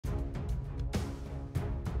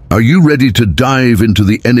Are you ready to dive into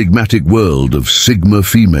the enigmatic world of Sigma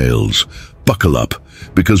females? Buckle up,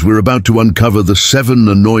 because we're about to uncover the 7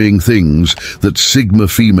 annoying things that Sigma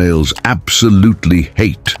females absolutely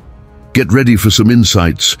hate. Get ready for some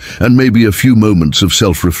insights and maybe a few moments of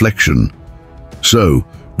self-reflection. So,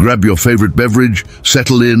 grab your favorite beverage,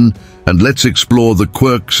 settle in, and let's explore the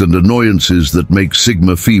quirks and annoyances that make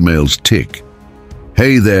Sigma females tick.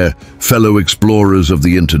 Hey there, fellow explorers of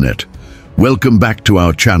the internet. Welcome back to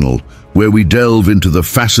our channel, where we delve into the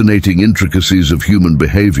fascinating intricacies of human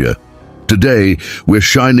behavior. Today, we're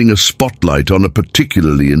shining a spotlight on a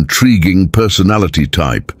particularly intriguing personality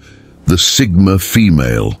type, the Sigma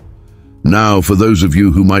female. Now, for those of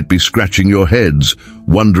you who might be scratching your heads,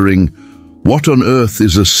 wondering, what on earth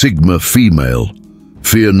is a Sigma female?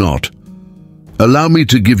 Fear not. Allow me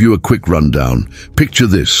to give you a quick rundown. Picture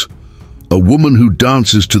this. A woman who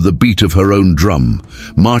dances to the beat of her own drum,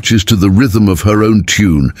 marches to the rhythm of her own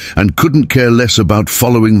tune, and couldn't care less about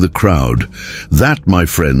following the crowd. That, my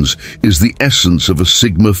friends, is the essence of a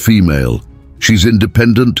Sigma female. She's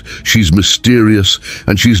independent, she's mysterious,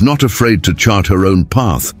 and she's not afraid to chart her own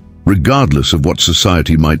path, regardless of what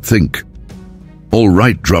society might think. All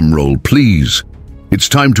right, drumroll, please. It's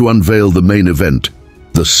time to unveil the main event,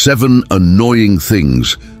 the 7 annoying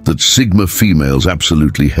things that Sigma females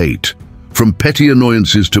absolutely hate. From petty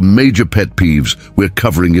annoyances to major pet peeves, we're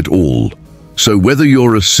covering it all. So whether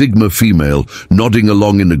you're a Sigma female nodding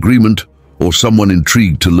along in agreement or someone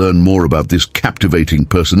intrigued to learn more about this captivating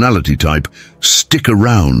personality type, stick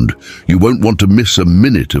around. You won't want to miss a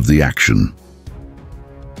minute of the action.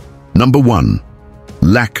 Number 1.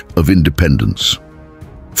 Lack of independence.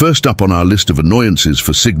 First up on our list of annoyances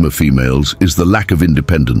for Sigma females is the lack of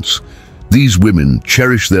independence. These women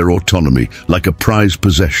cherish their autonomy like a prized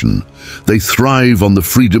possession. They thrive on the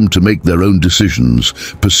freedom to make their own decisions,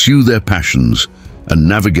 pursue their passions, and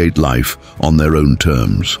navigate life on their own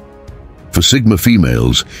terms. For Sigma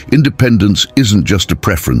females, independence isn't just a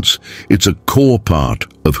preference, it's a core part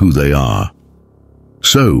of who they are.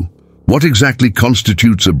 So, what exactly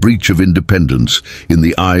constitutes a breach of independence in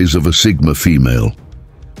the eyes of a Sigma female?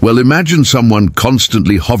 Well, imagine someone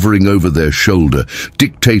constantly hovering over their shoulder,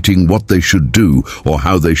 dictating what they should do or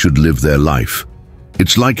how they should live their life.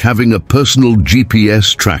 It's like having a personal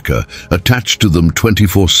GPS tracker attached to them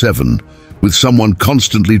 24/7, with someone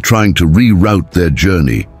constantly trying to reroute their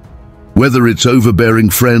journey. Whether it's overbearing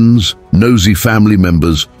friends, nosy family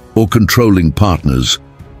members, or controlling partners,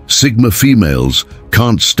 Sigma females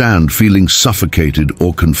can't stand feeling suffocated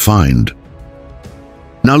or confined.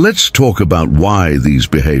 Now let's talk about why these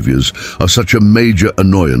behaviors are such a major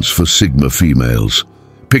annoyance for Sigma females.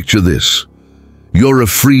 Picture this. You're a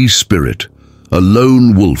free spirit, a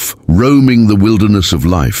lone wolf roaming the wilderness of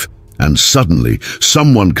life, and suddenly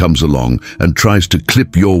someone comes along and tries to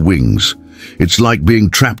clip your wings. It's like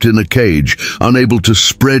being trapped in a cage, unable to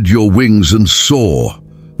spread your wings and soar.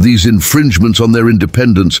 These infringements on their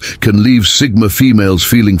independence can leave Sigma females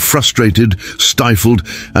feeling frustrated, stifled,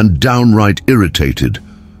 and downright irritated.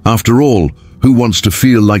 After all, who wants to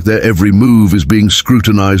feel like their every move is being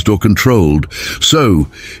scrutinized or controlled? So,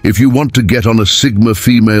 if you want to get on a Sigma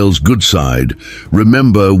female's good side,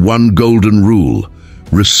 remember one golden rule: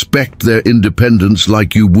 respect their independence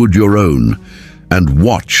like you would your own, and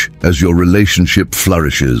watch as your relationship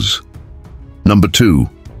flourishes. Number 2.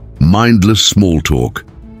 Mindless small talk.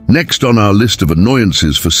 Next on our list of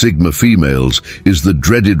annoyances for Sigma females is the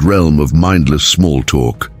dreaded realm of mindless small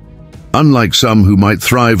talk. Unlike some who might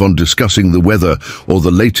thrive on discussing the weather or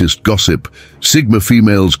the latest gossip, Sigma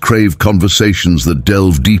females crave conversations that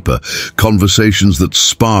delve deeper, conversations that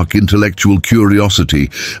spark intellectual curiosity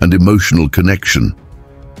and emotional connection.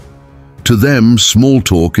 To them, small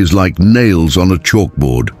talk is like nails on a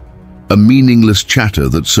chalkboard, a meaningless chatter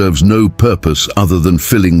that serves no purpose other than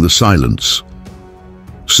filling the silence.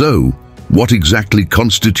 So, what exactly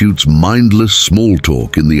constitutes mindless small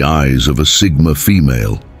talk in the eyes of a Sigma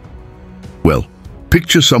female? Well,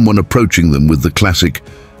 picture someone approaching them with the classic,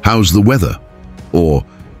 "How's the weather?" or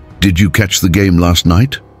 "Did you catch the game last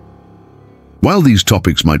night?" While these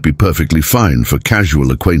topics might be perfectly fine for casual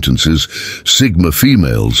acquaintances, Sigma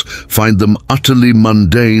females find them utterly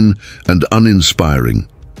mundane and uninspiring.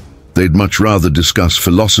 They'd much rather discuss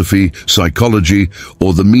philosophy, psychology,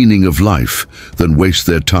 or the meaning of life than waste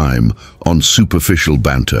their time on superficial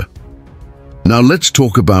banter. Now let's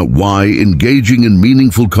talk about why engaging in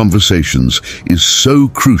meaningful conversations is so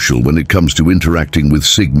crucial when it comes to interacting with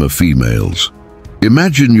Sigma females.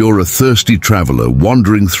 Imagine you're a thirsty traveler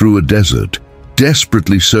wandering through a desert,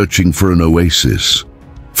 desperately searching for an oasis.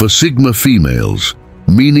 For Sigma females,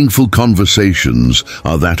 meaningful conversations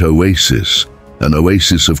are that oasis. an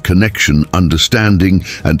oasis of connection, understanding,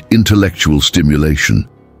 and intellectual stimulation.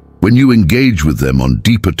 When you engage with them on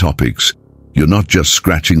deeper topics, you're not just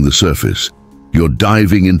scratching the surface. You're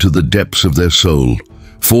diving into the depths of their soul,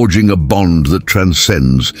 forging a bond that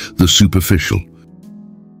transcends the superficial.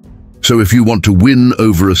 So if you want to win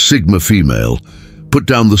over a Sigma female, put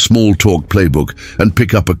down the small talk playbook and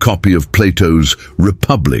pick up a copy of Plato's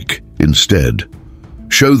Republic instead.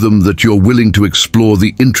 Show them that you're willing to explore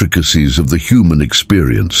the intricacies of the human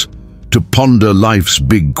experience, to ponder life's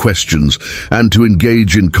big questions, and to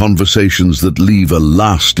engage in conversations that leave a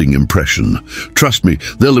lasting impression. Trust me,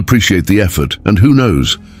 they'll appreciate the effort, and who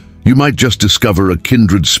knows, you might just discover a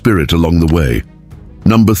kindred spirit along the way.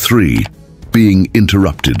 Number 3, being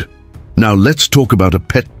interrupted. Now let's talk about a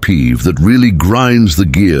pet peeve that really grinds the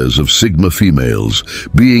gears of Sigma females: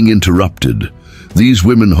 being interrupted. These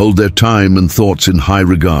women hold their time and thoughts in high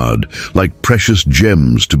regard, like precious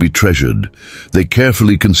gems to be treasured. They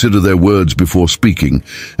carefully consider their words before speaking,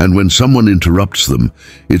 and when someone interrupts them,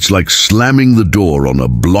 it's like slamming the door on a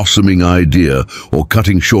blossoming idea or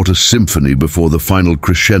cutting short a symphony before the final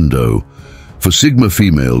crescendo. For Sigma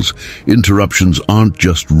females, interruptions aren't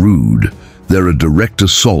just rude, they're a direct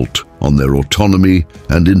assault on their autonomy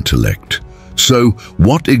and intellect. So,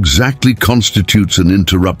 what exactly constitutes an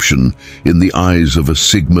interruption in the eyes of a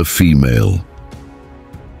Sigma female?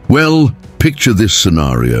 Well, picture this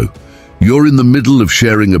scenario. You're in the middle of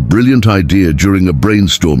sharing a brilliant idea during a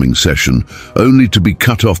brainstorming session, only to be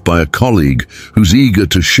cut off by a colleague who's eager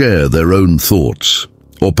to share their own thoughts.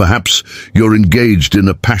 Or perhaps you're engaged in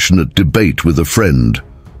a passionate debate with a friend,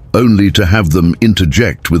 only to have them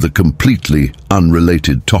interject with a completely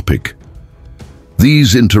unrelated topic.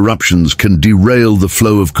 These interruptions can derail the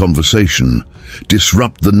flow of conversation,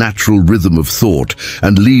 disrupt the natural rhythm of thought,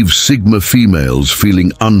 and leave Sigma females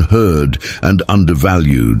feeling unheard and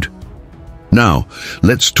undervalued. Now,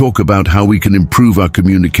 let's talk about how we can improve our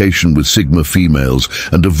communication with Sigma females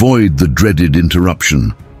and avoid the dreaded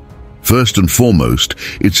interruption. First and foremost,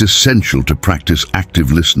 it's essential to practice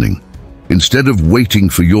active listening. Instead of waiting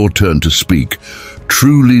for your turn to speak,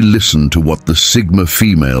 truly listen to what the Sigma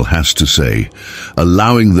female has to say,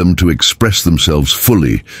 allowing them to express themselves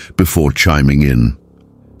fully before chiming in.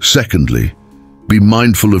 Secondly, be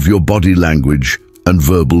mindful of your body language and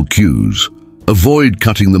verbal cues. Avoid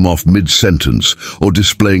cutting them off mid-sentence or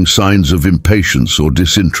displaying signs of impatience or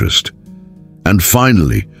disinterest. And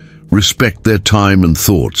finally, respect their time and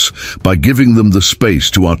thoughts by giving them the space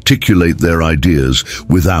to articulate their ideas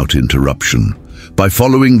without interruption. By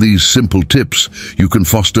following these simple tips, you can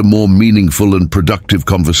foster more meaningful and productive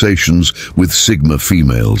conversations with Sigma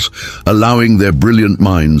females, allowing their brilliant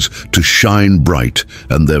minds to shine bright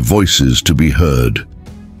and their voices to be heard.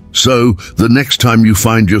 So, the next time you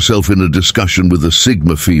find yourself in a discussion with a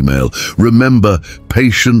Sigma female, remember,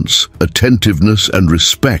 patience, attentiveness, and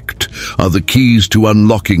respect are the keys to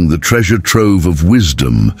unlocking the treasure trove of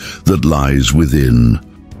wisdom that lies within.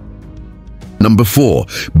 Number 4,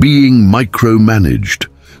 being micromanaged.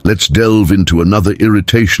 Let's delve into another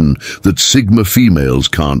irritation that Sigma females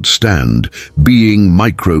can't stand: being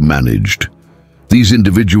micromanaged. These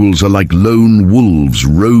individuals are like lone wolves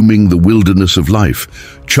roaming the wilderness of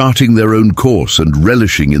life, charting their own course and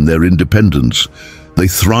relishing in their independence. They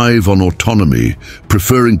thrive on autonomy,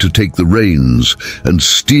 preferring to take the reins and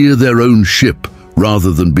steer their own ship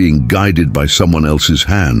rather than being guided by someone else's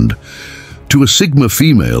hand. To a Sigma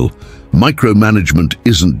female, micromanagement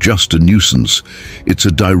isn't just a nuisance, it's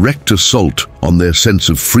a direct assault on their sense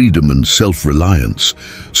of freedom and self-reliance.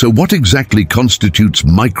 So what exactly constitutes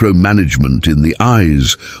micromanagement in the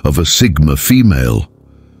eyes of a Sigma female?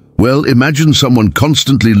 Well, imagine someone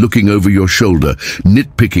constantly looking over your shoulder,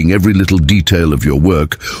 nitpicking every little detail of your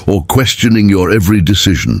work, or questioning your every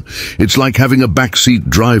decision. It's like having a backseat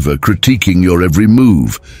driver critiquing your every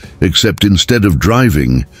move, except instead of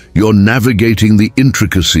driving, you're navigating the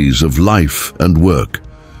intricacies of life and work.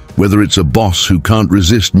 Whether it's a boss who can't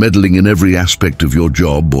resist meddling in every aspect of your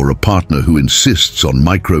job, or a partner who insists on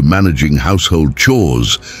micromanaging household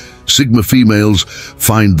chores, Sigma females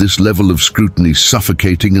find this level of scrutiny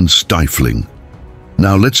suffocating and stifling.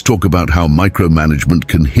 Now let's talk about how micromanagement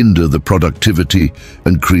can hinder the productivity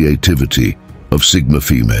and creativity of Sigma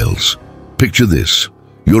females. Picture this.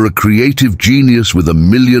 You're a creative genius with a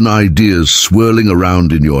million ideas swirling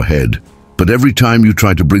around in your head. But every time you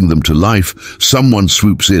try to bring them to life, someone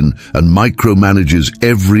swoops in and micromanages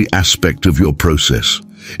every aspect of your process.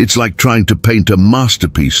 It's like trying to paint a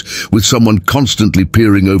masterpiece with someone constantly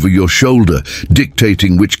peering over your shoulder,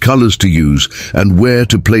 dictating which colors to use and where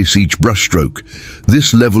to place each brushstroke.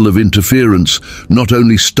 This level of interference not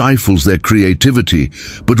only stifles their creativity,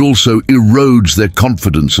 but also erodes their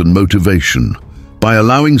confidence and motivation. By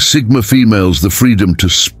allowing Sigma females the freedom to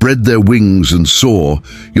spread their wings and soar,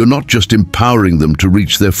 you're not just empowering them to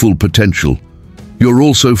reach their full potential. You're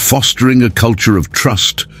also fostering a culture of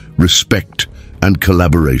trust, respect, and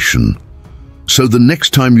collaboration. So the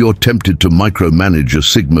next time you're tempted to micromanage a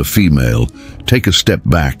Sigma female, take a step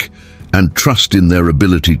back and trust in their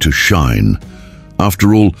ability to shine.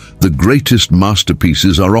 After all, the greatest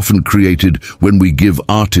masterpieces are often created when we give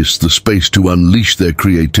artists the space to unleash their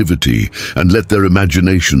creativity and let their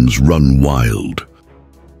imaginations run wild.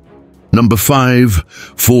 Number 5,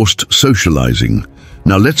 forced socializing.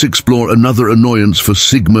 Now let's explore another annoyance for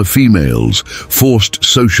Sigma females, forced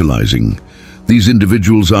socializing. These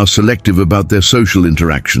individuals are selective about their social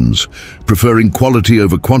interactions, preferring quality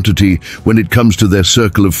over quantity when it comes to their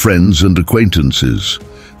circle of friends and acquaintances.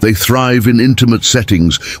 They thrive in intimate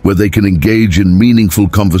settings where they can engage in meaningful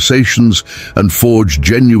conversations and forge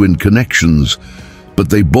genuine connections, but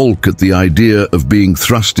they balk at the idea of being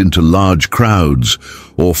thrust into large crowds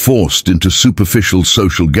or forced into superficial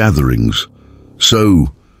social gatherings.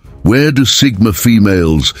 So, where do Sigma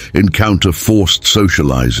females encounter forced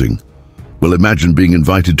socializing? Well, imagine being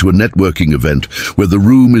invited to a networking event where the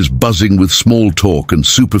room is buzzing with small talk and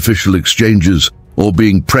superficial exchanges, or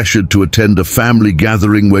being pressured to attend a family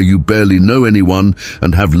gathering where you barely know anyone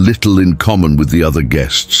and have little in common with the other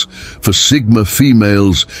guests. For Sigma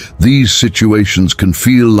females, these situations can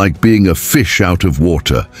feel like being a fish out of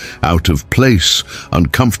water, out of place,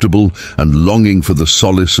 uncomfortable, and longing for the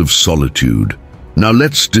solace of solitude. Now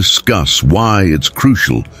let's discuss why it's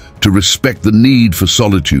crucial to respect the need for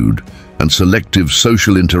solitude and selective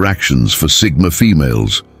social interactions for Sigma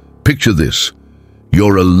females. Picture this: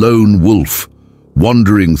 you're a lone wolf,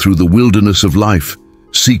 wandering through the wilderness of life,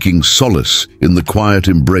 seeking solace in the quiet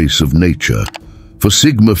embrace of nature. For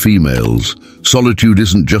Sigma females, solitude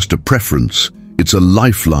isn't just a preference, it's a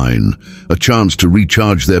lifeline, a chance to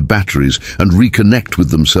recharge their batteries and reconnect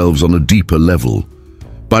with themselves on a deeper level.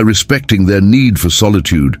 By respecting their need for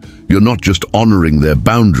solitude, you're not just honoring their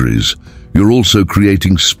boundaries, you're also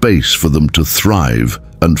creating space for them to thrive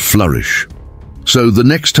and flourish. So the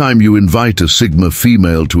next time you invite a Sigma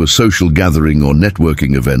female to a social gathering or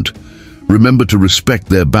networking event, remember to respect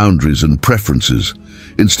their boundaries and preferences.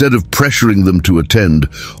 Instead of pressuring them to attend,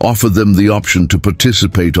 offer them the option to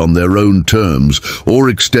participate on their own terms or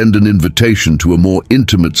extend an invitation to a more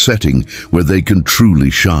intimate setting where they can truly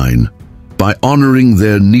shine. By honoring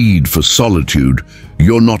their need for solitude,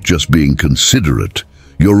 you're not just being considerate,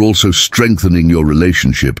 you're also strengthening your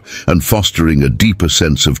relationship and fostering a deeper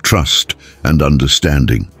sense of trust and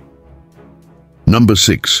understanding. Number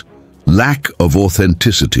 6, lack of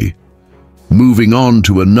authenticity. Moving on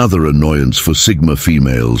to another annoyance for Sigma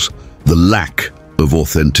females, the lack of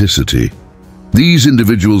authenticity. These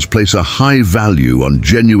individuals place a high value on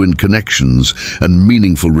genuine connections and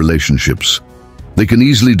meaningful relationships. They can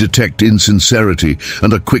easily detect insincerity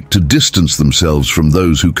and are quick to distance themselves from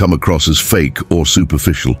those who come across as fake or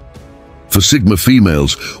superficial. For Sigma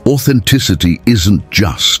females, authenticity isn't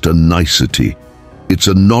just a nicety. It's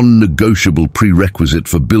a non-negotiable prerequisite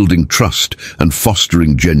for building trust and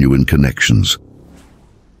fostering genuine connections.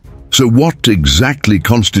 So what exactly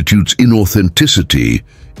constitutes inauthenticity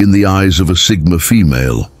in the eyes of a Sigma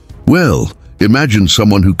female? Well, imagine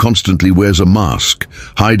someone who constantly wears a mask,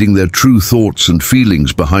 hiding their true thoughts and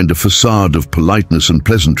feelings behind a facade of politeness and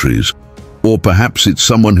pleasantries. Or perhaps it's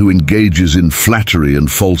someone who engages in flattery and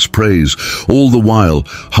false praise, all the while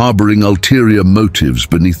harboring ulterior motives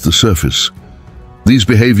beneath the surface. These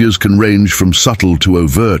behaviors can range from subtle to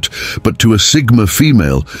overt, but to a Sigma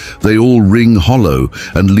female, they all ring hollow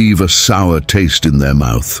and leave a sour taste in their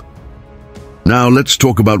mouth. Now let's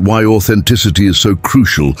talk about why authenticity is so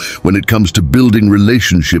crucial when it comes to building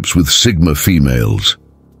relationships with Sigma females.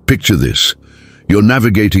 Picture this: you're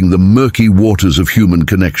navigating the murky waters of human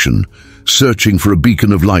connection, searching for a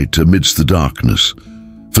beacon of light amidst the darkness.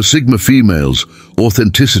 For Sigma females,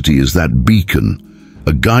 authenticity is that beacon,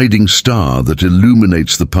 a guiding star that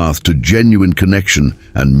illuminates the path to genuine connection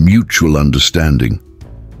and mutual understanding.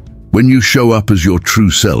 When you show up as your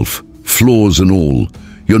true self, flaws and all,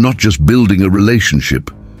 you're not just building a relationship,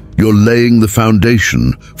 you're laying the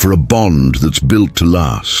foundation for a bond that's built to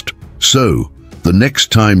last. So, the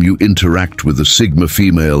next time you interact with a Sigma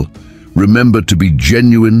female, remember to be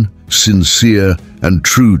genuine, sincere, and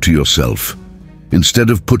true to yourself. Instead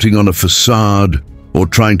of putting on a facade or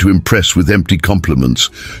trying to impress with empty compliments.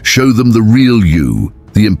 Show them the real you,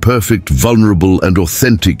 the imperfect, vulnerable, and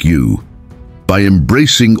authentic you. By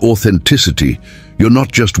embracing authenticity, you're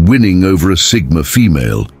not just winning over a Sigma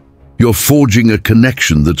female. You're forging a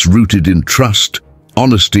connection that's rooted in trust,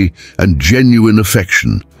 honesty, and genuine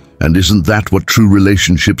affection. And isn't that what true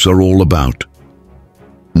relationships are all about?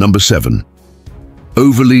 Number 7.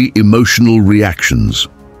 Overly emotional reactions.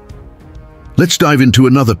 Let's dive into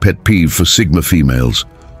another pet peeve for Sigma females: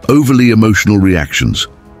 overly emotional reactions.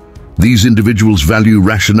 These individuals value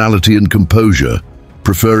rationality and composure,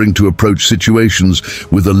 preferring to approach situations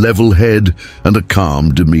with a level head and a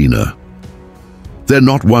calm demeanor. They're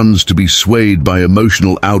not ones to be swayed by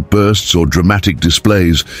emotional outbursts or dramatic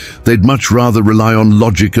displays. They'd much rather rely on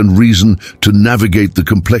logic and reason to navigate the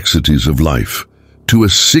complexities of life. To a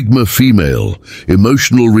Sigma female,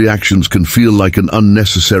 emotional reactions can feel like an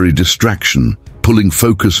unnecessary distraction, pulling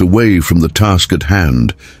focus away from the task at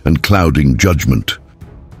hand and clouding judgment.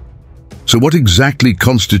 So what exactly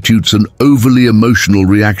constitutes an overly emotional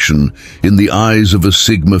reaction in the eyes of a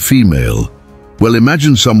Sigma female? Well,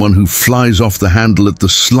 imagine someone who flies off the handle at the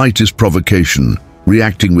slightest provocation,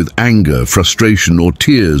 reacting with anger, frustration, or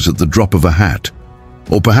tears at the drop of a hat.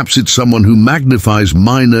 Or perhaps it's someone who magnifies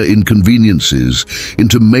minor inconveniences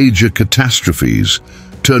into major catastrophes,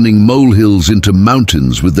 turning molehills into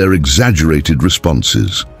mountains with their exaggerated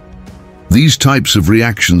responses. These types of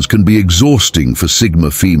reactions can be exhausting for Sigma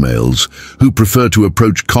females who prefer to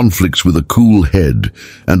approach conflicts with a cool head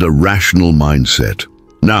and a rational mindset.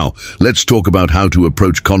 Now, let's talk about how to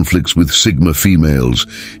approach conflicts with Sigma females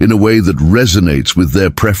in a way that resonates with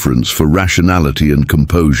their preference for rationality and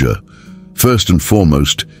composure. First and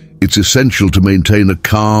foremost, it's essential to maintain a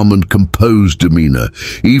calm and composed demeanor,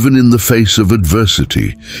 even in the face of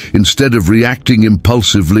adversity. Instead of reacting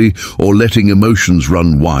impulsively or letting emotions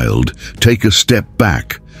run wild, take a step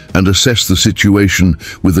back and assess the situation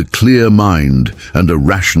with a clear mind and a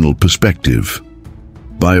rational perspective.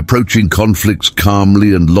 By approaching conflicts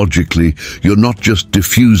calmly and logically, you're not just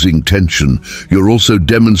diffusing tension, you're also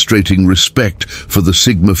demonstrating respect for the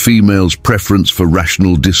Sigma female's preference for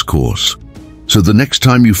rational discourse. So the next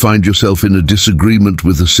time you find yourself in a disagreement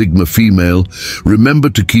with a Sigma female, remember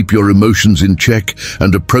to keep your emotions in check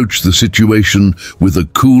and approach the situation with a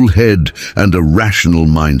cool head and a rational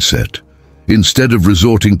mindset. Instead of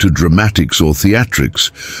resorting to dramatics or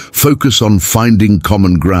theatrics, focus on finding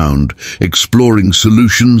common ground, exploring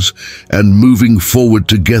solutions, and moving forward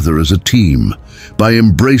together as a team. By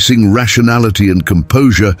embracing rationality and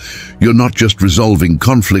composure, you're not just resolving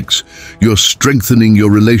conflicts, you're strengthening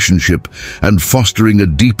your relationship and fostering a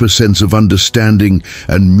deeper sense of understanding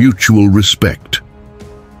and mutual respect.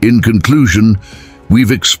 In conclusion,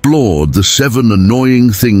 we've explored the 7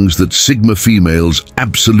 annoying things that Sigma females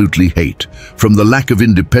absolutely hate, from the lack of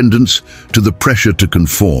independence to the pressure to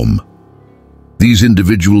conform. These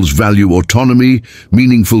individuals value autonomy,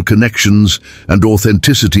 meaningful connections, and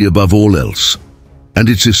authenticity above all else. And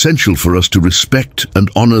it's essential for us to respect and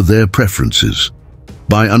honor their preferences.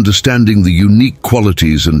 By understanding the unique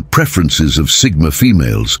qualities and preferences of Sigma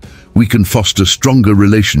females, we can foster stronger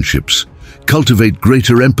relationships, cultivate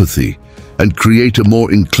greater empathy, and create a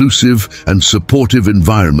more inclusive and supportive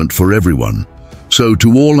environment for everyone. So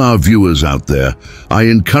to all our viewers out there, I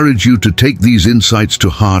encourage you to take these insights to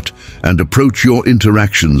heart and approach your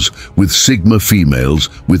interactions with Sigma females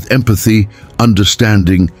with empathy,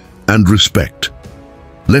 understanding, and respect.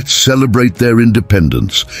 Let's celebrate their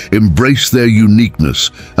independence, embrace their uniqueness,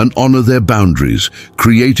 and honor their boundaries,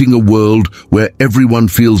 creating a world where everyone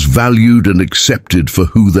feels valued and accepted for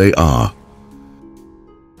who they are.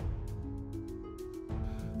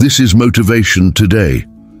 This is Motivation Today.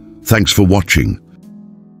 Thanks for watching.